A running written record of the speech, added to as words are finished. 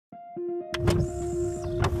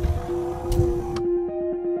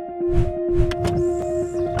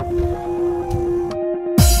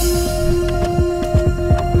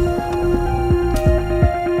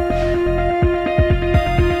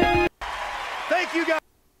Thank you, guys.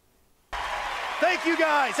 Thank you,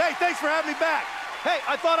 guys. Hey, thanks for having me back. Hey,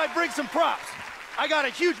 I thought I'd bring some props. I got a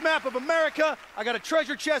huge map of America. I got a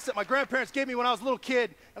treasure chest that my grandparents gave me when I was a little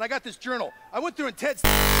kid, and I got this journal. I went through and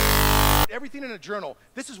everything in a journal.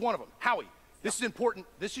 This is one of them. Howie, this is important.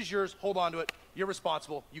 This is yours. Hold on to it. You're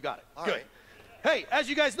responsible. You got it. All Good. right. Hey, as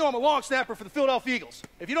you guys know, I'm a long snapper for the Philadelphia Eagles.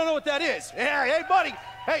 If you don't know what that is, hey, buddy.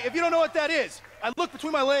 Hey, if you don't know what that is, I look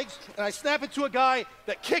between my legs and I snap it to a guy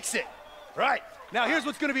that kicks it. Right. Now, here's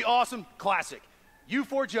what's going to be awesome. Classic. You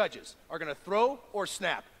four judges are going to throw or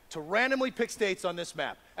snap to randomly pick states on this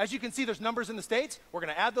map. As you can see, there's numbers in the states. We're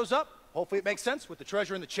going to add those up. Hopefully it makes sense with the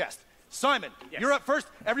treasure in the chest. Simon, yes. You're up first.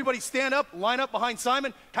 Everybody stand up, line up behind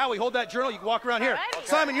Simon. Howie, hold that journal. You can walk around here. Okay.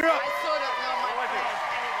 Simon, you're up. I still don't know my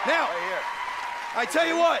place. Now, Right here. I tell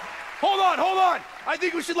you what. Hold on. I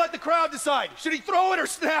think we should let the crowd decide. Should he throw it or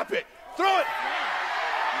snap it? Throw it.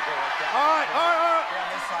 You go like that. All right. Yeah,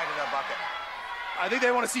 on this side of the bucket. I think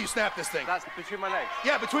they want to see you snap this thing. That's between my legs.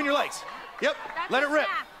 Yeah, between your legs. Yep. Let it rip.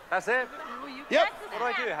 That's it? Yep. What do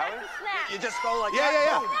I do, Howie? You just go like Yeah.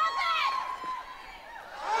 that. Boom.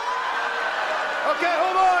 Okay,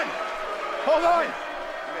 hold on.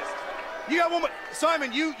 You got one more.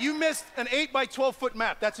 Simon, you missed an 8 by 12 foot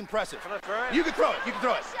map. That's impressive. Can I throw it? You can throw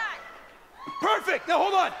it. Perfect. Now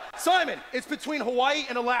hold on. Simon, it's between Hawaii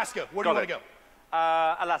and Alaska. Where do you want to go?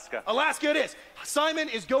 Alaska. Alaska it is. Simon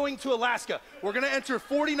is going to Alaska. We're going to enter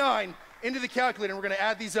 49 into the calculator, and we're going to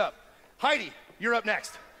add these up. Heidi, you're up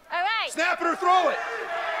next. All right. Snap it or throw it.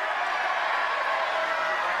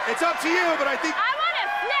 It's up to you, but I think... I want to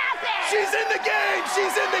snap it. She's in the game!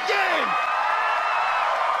 She's in the game!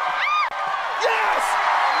 Yes!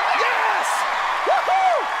 Yes!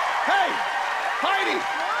 Woohoo! Hey, Heidi!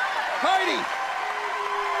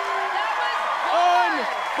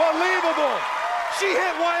 Unbelievable! She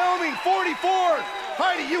hit Wyoming, 44.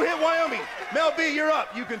 Heidi, you hit Wyoming. Mel B, you're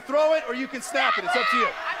up. You can throw it or you can snap it. It's up to you.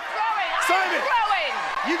 I'm throwing. Simon,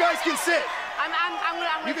 you guys can sit. I'm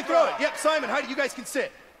gonna You can throw it. Yep, Simon, Heidi, you guys can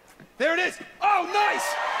sit. There it is. Oh, nice!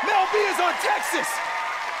 Mel B is on Texas.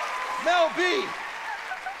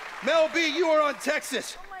 Mel B, you are on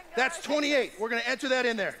Texas. That's 28. We're gonna enter that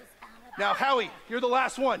in there. Now, Howie, you're the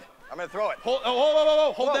last one. I'm going to throw it.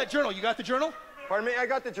 Hold that journal. You got the journal? Pardon me? I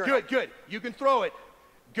got the journal. Good. You can throw it.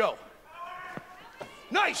 Go.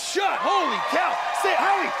 Nice shot. Holy cow.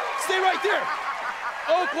 Howie, stay right there.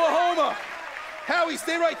 Oklahoma. Howie,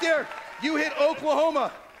 stay right there. You hit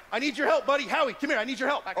Oklahoma. I need your help, buddy. Howie, come here. I need your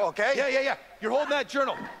help. Okay. Yeah. You're holding that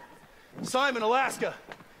journal. Simon, Alaska.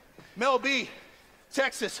 Mel B,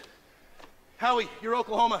 Texas. Howie, you're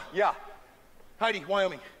Oklahoma. Yeah. Heidi,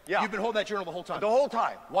 Wyoming. Yeah. You've been holding that journal the whole time. The whole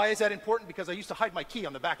time. Why is that important? Because I used to hide my key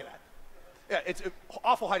on the back of that. Yeah, it's an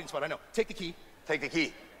awful hiding spot, I know. Take the key. Take the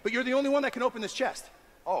key. But you're the only one that can open this chest.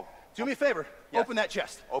 Oh. Do me a favor. Yes. Open that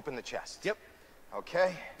chest. Open the chest. Yep.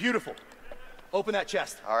 Okay. Beautiful. Open that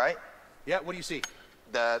chest. All right. Yeah, what do you see?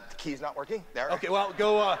 The key's not working. There. Okay, well,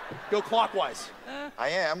 go clockwise. I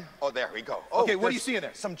am. Oh, there we go. Oh, Okay, what do you see in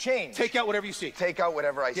there? Some change. Take out whatever you see. Take out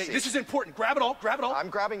whatever I Yeah, see. this is important. Grab it all. I'm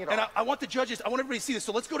grabbing it all. And I want the judges, I want everybody to see this,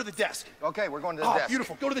 so let's go to the desk. Okay, we're going to the Oh, desk.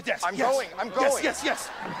 beautiful. Go to the desk. I'm Yes. going. I'm going. Yes.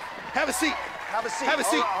 Have a seat. Have a seat. Have a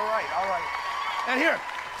seat. All right. And here,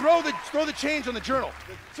 throw the change on the journal.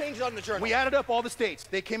 Change on the journal. We added up all the states.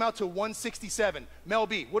 They came out to 167. Mel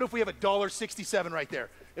B, what if we have $1.67 right there?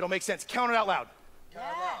 It'll make sense. Count it out loud. Yes.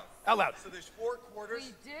 Out loud. So there's 4 quarters.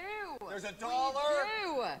 We do. There's $1. We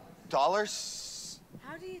do. Dollars.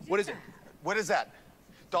 How do you do What is that? it? What is that?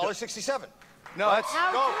 $1.67. No, that's...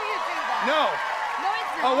 How Go. do you do that? No. No,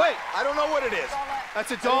 it's not. Oh, wait. I don't know what it is. That's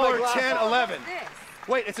my glasses. $1.10.11. This.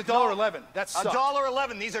 Wait, it's $1.11. That's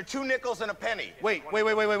 $1.11. These are 2 nickels and a penny. Wait.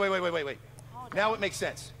 Now it makes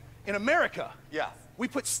sense. In America, Yeah. we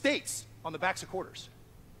put states on the backs of quarters.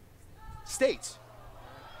 States.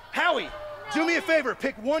 Howie, do me a favor.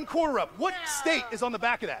 Pick one quarter up. What state is on the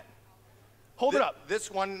back of that? Hold it up.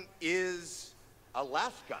 This one is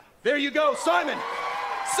Alaska. There you go, Simon.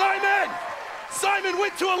 Simon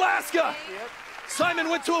went to Alaska. Simon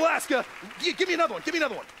went to Alaska. Give me another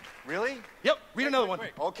one. Really? Yep, read another one.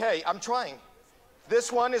 Okay, I'm trying.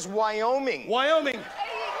 This one is Wyoming. Wyoming.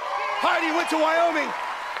 Heidi went to Wyoming.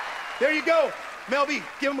 There you go. Mel B,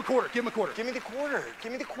 give him a quarter. Give me the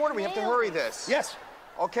quarter. We have to hurry this. Yes.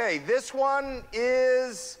 Okay, this one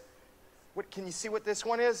is... What? Can you see what this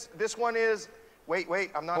one is? This one is... Wait,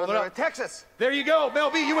 I'm not... Hold it up. Texas. There you go.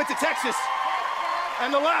 Mel B, you went to Texas.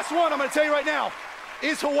 And the last one, I'm going to tell you right now,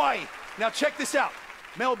 is Hawaii. Now check this out.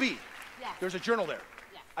 Mel B, Yes. there's a journal there.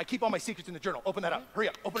 Yes. I keep all my secrets in the journal. Open that up. Hurry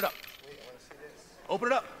up. Open it up. Wait, I want to see this. Open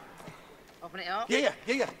it up. Open it up. Yeah.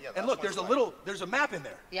 that And look, one's there's a map in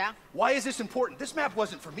there. Yeah. Why is this important? This map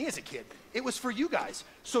wasn't for me as a kid. It was for you guys.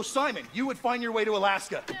 So Simon, you would find your way to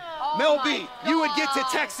Alaska. Oh Mel my B, you would get to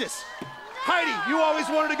God. Texas. Heidi, you always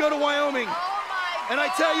wanted to go to Wyoming. Oh my And I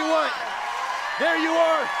tell you what, there you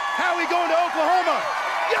are. Howie going to Oklahoma.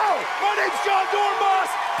 Yo, my name's John Dorenbos.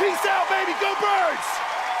 Peace out, baby. Go Birds.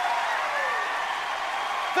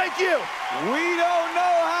 Thank you. We don't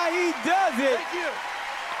know how he does it. Thank you.